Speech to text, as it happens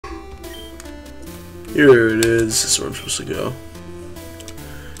Here it is. This is where I'm supposed to go.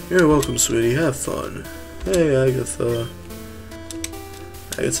 You're welcome, sweetie. Have fun. Hey, Agatha.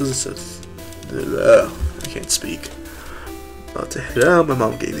 Agatha says, I can't speak. About to head out. My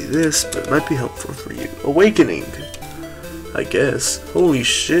mom gave me this, but it might be helpful for you. Awakening, I guess. Holy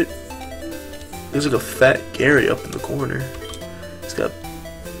shit. There's like a fat Gary up in the corner. He's got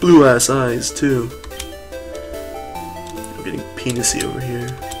blue ass eyes too. I'm getting penisy over here.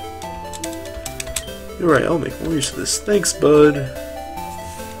 You're right, I'll make more use of this. Thanks, bud.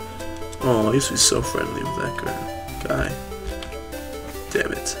 Oh, I used to be so friendly with that guy.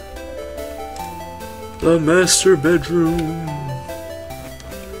 Damn it. The master bedroom.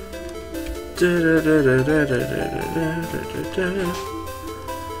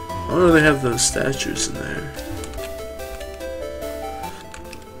 Why do they have those statues in there?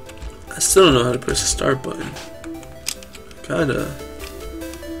 I still don't know how to press the start button. I'm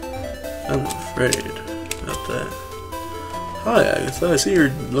afraid about that. Hi Agatha, I see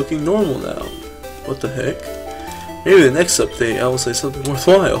you're looking normal now. What the heck? Maybe the next update I will say something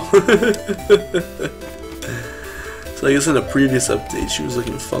worthwhile. So I guess in a previous update she was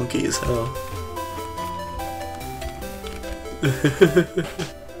looking funky as hell.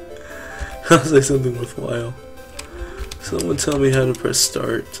 I'll say something worthwhile. Someone tell me how to press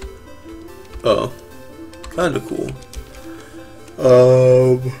start. Oh. Kinda cool.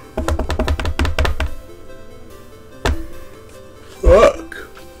 Fuck.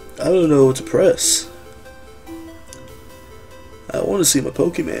 I don't know what to press. I want to see my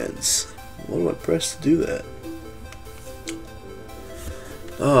Pokemans. What do I press to do that?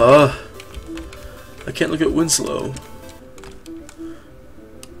 I can't look at Winslow.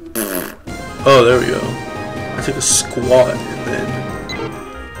 Oh, there we go. I took a squat and then...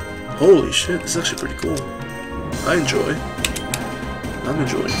 Holy shit, this is actually pretty cool. I'm enjoying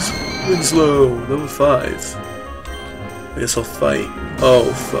this. Winslow, level 5. I guess I'll fight.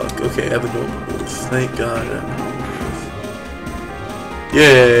 Oh, fuck. Okay, I have a normal move. Thank God I have a normal move.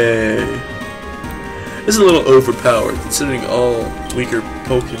 Yay! This is a little overpowered, considering all weaker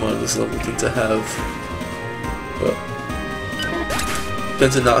Pokemon in this level tend to have...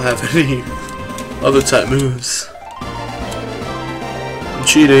 tend to not have any other type moves. I'm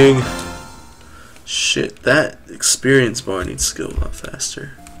cheating. Shit, that experience bar needs to go a lot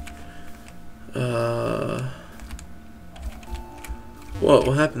faster.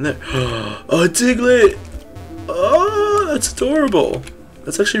 What happened there? Oh, Diglett! Oh, that's adorable.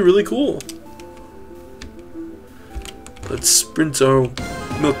 That's actually really cool. Let's sprint our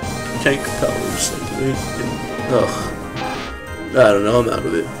milk tank powers. Ugh. I don't know, I'm out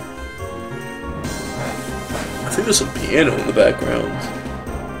of it. I think there's some piano in the background.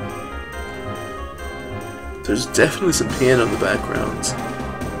 There's definitely some piano in the background.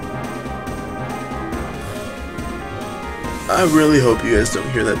 I really hope you guys don't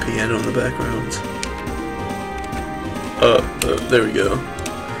hear that piano in the background. There we go.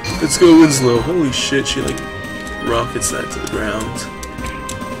 Let's go, Winslow. Holy shit, she like rockets that to the ground.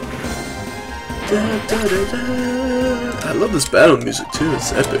 I love this battle music too,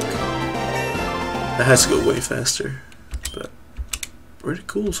 it's epic. That has to go way faster, but pretty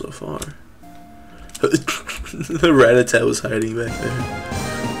cool so far. The Rattata was hiding back there.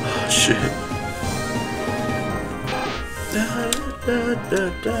 Oh shit.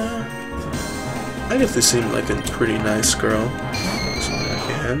 I guess they seem like a pretty nice girl, so I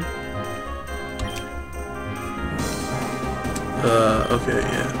can. Okay,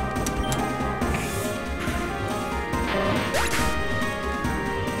 yeah.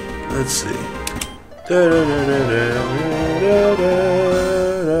 Let's see.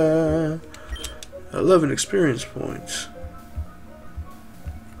 11 experience points.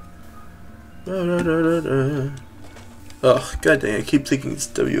 Oh, god dang, I keep thinking it's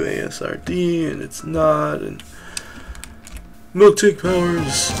WASRD and it's not, and milk tank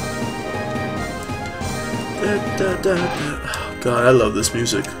powers. Oh god, I love this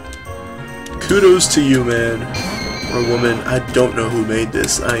music. Kudos to you, man. Or woman, I don't know who made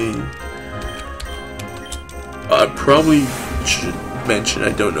this. I probably should mention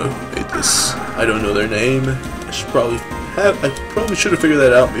I don't know who made this. I don't know their name. I probably should have figured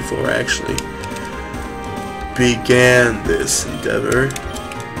that out before I actually began this endeavor.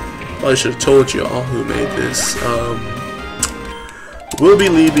 Probably should have told you all who made this. We'll be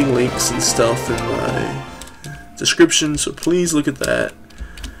leaving links and stuff in my description, so please look at that.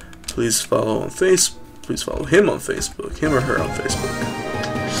 Please follow on Facebook. Please follow him on Facebook, him or her on Facebook.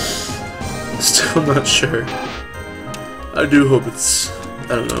 Still not sure. I do hope it's,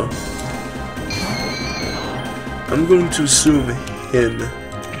 I don't know. I'm going to assume him,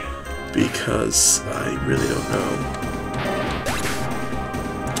 because I really don't know.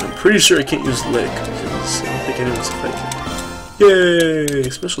 I'm pretty sure I can't use lick because I don't think anyone's affected. Yay!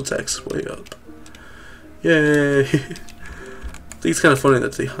 Special attack's way up. Yay! I think it's kind of funny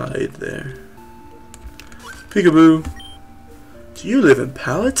that they hide there. Peekaboo! Do you live in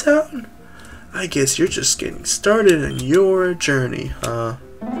Pallet Town? I guess you're just getting started on your journey, huh?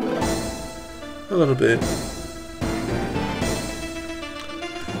 A little bit.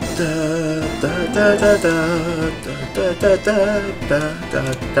 Da da da da da da da da da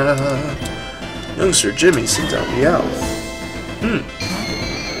da. Youngster Jimmy sent out Meowth.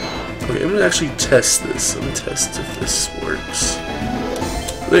 Okay, I'm gonna actually test this. I'm gonna test if this works.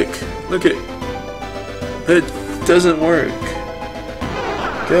 Look it. It doesn't work.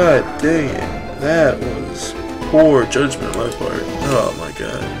 God dang it. That was poor judgment on my part. Oh my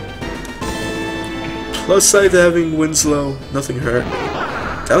god. Plus side to having Winslow, nothing hurt me.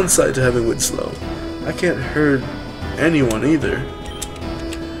 Downside to having Winslow, I can't hurt anyone either.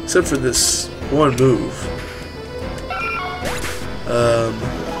 Except for this one move.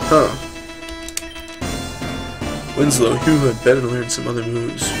 Winslow, you had better learn some other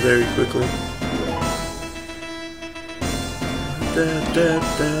moves very quickly.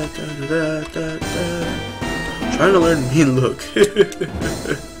 Trying to learn Mean Look.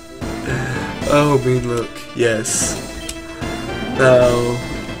 Oh, Mean Look, yes. Now,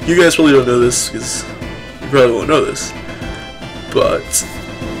 you guys probably don't know this because you probably won't know this, but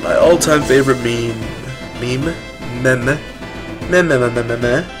my all-time favorite meme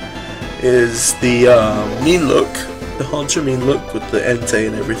is the Mean Look, the Haunter Mean Look with the Entei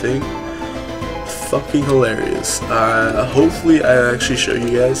and everything. Fucking hilarious. Hopefully I actually show you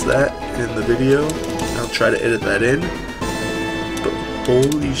guys that in the video. I'll try to edit that in. But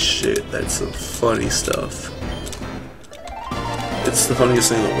holy shit, that's some funny stuff. It's the funniest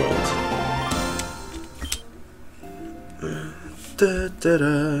thing in the world. Da da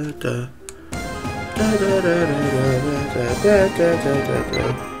da da. Da da da da da da da da da.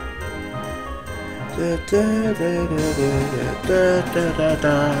 Da da da da da da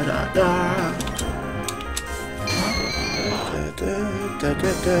da.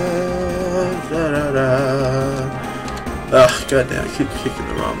 Ah, goddamn, I keep kicking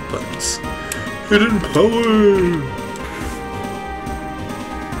the wrong buttons. Hidden power!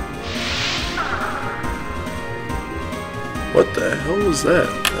 What the hell was that?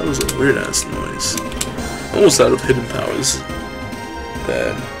 That was a weird ass noise. Almost out of hidden powers.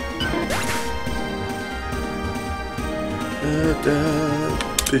 Bad.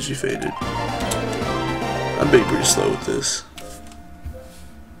 Pidgey faded. I'm being pretty slow with this.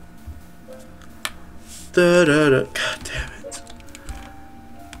 Da da da. God damn it.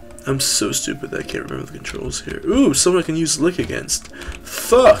 I'm so stupid that I can't remember the controls here. Ooh, someone I can use Lick against.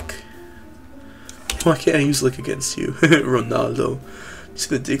 Fuck! Why can't I use Lick against you? Ronaldo. You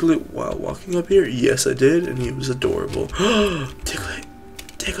see the Diglett while walking up here? Yes, I did, and he was adorable. Diglett!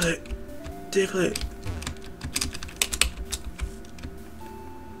 Diglett! Diglett!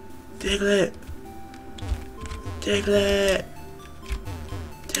 Diglett! Diglett!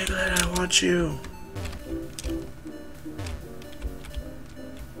 Diglett, I want you!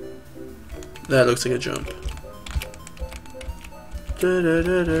 That looks like a jump.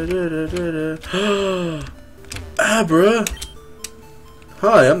 Abra!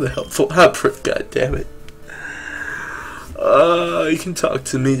 Hi, I'm the helpful Abra, god damn it. You can talk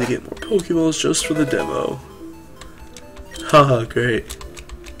to me to get more Pokeballs just for the demo. Haha, great.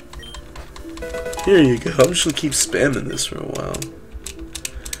 Here you go, I'm just gonna keep spamming this for a while.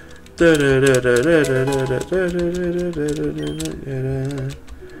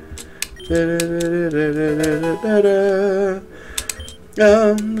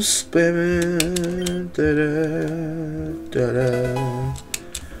 I'm spamming.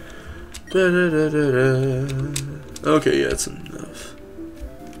 Okay, yeah, that's enough.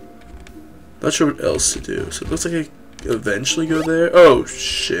 Not sure what else to do. So it looks like I eventually go there. Oh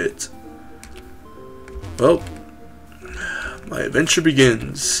shit. Well, my adventure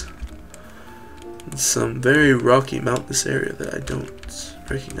begins in some very rocky mountainous area that I don't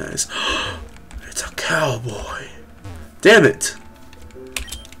recognize. It's a cowboy. Damn it!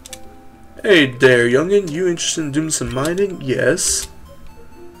 Hey there, youngin'. You interested in doing some mining? Yes.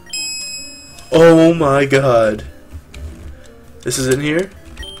 Oh my god. This is in here?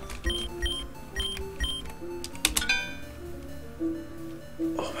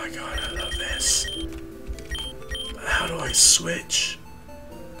 Oh my god, I love this. How do I switch?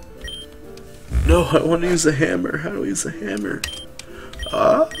 No, I want to use a hammer. How do I use a hammer?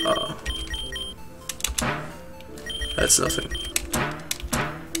 That's nothing.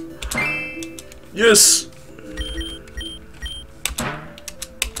 Yes!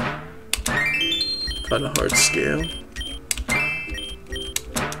 Got a hard scale.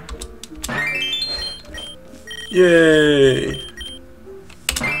 Yay!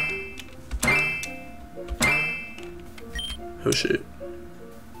 Oh shit.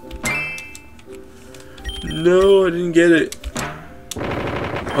 No, I didn't get it.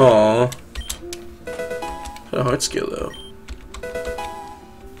 Aww. Got a hard scale though.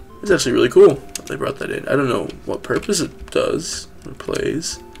 It's actually really cool that they brought that in. I don't know what purpose it does or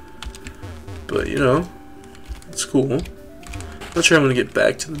plays, but you know, it's cool. I'm not sure I'm gonna get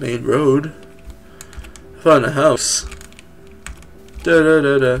back to the main road. I found a house. Da da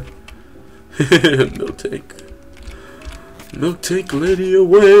da da. Milk tank. Milk tank lady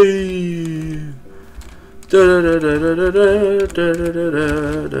away. Da da da da da da da da da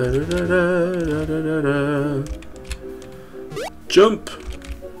da da. Jump.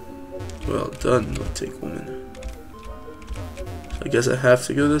 Well done, milk tank woman. I guess I have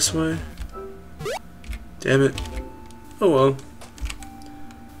to go this way. Damn it. Oh well.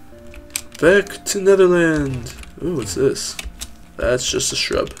 Back to Netherland. Ooh, what's this? That's just a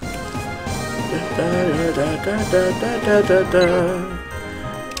shrub.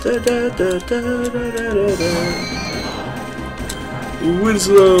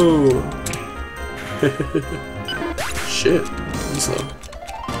 Winslow. Shit, Winslow.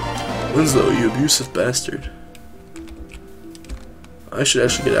 Winslow, you abusive bastard. I should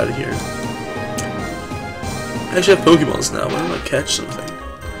actually get out of here. I actually have Pokeballs now. Why don't I catch something?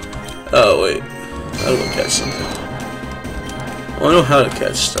 Oh wait, how do I catch something? Well, I know how to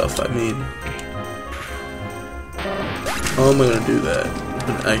catch stuff. I mean, how am I gonna do that?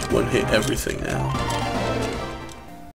 I one hit everything now.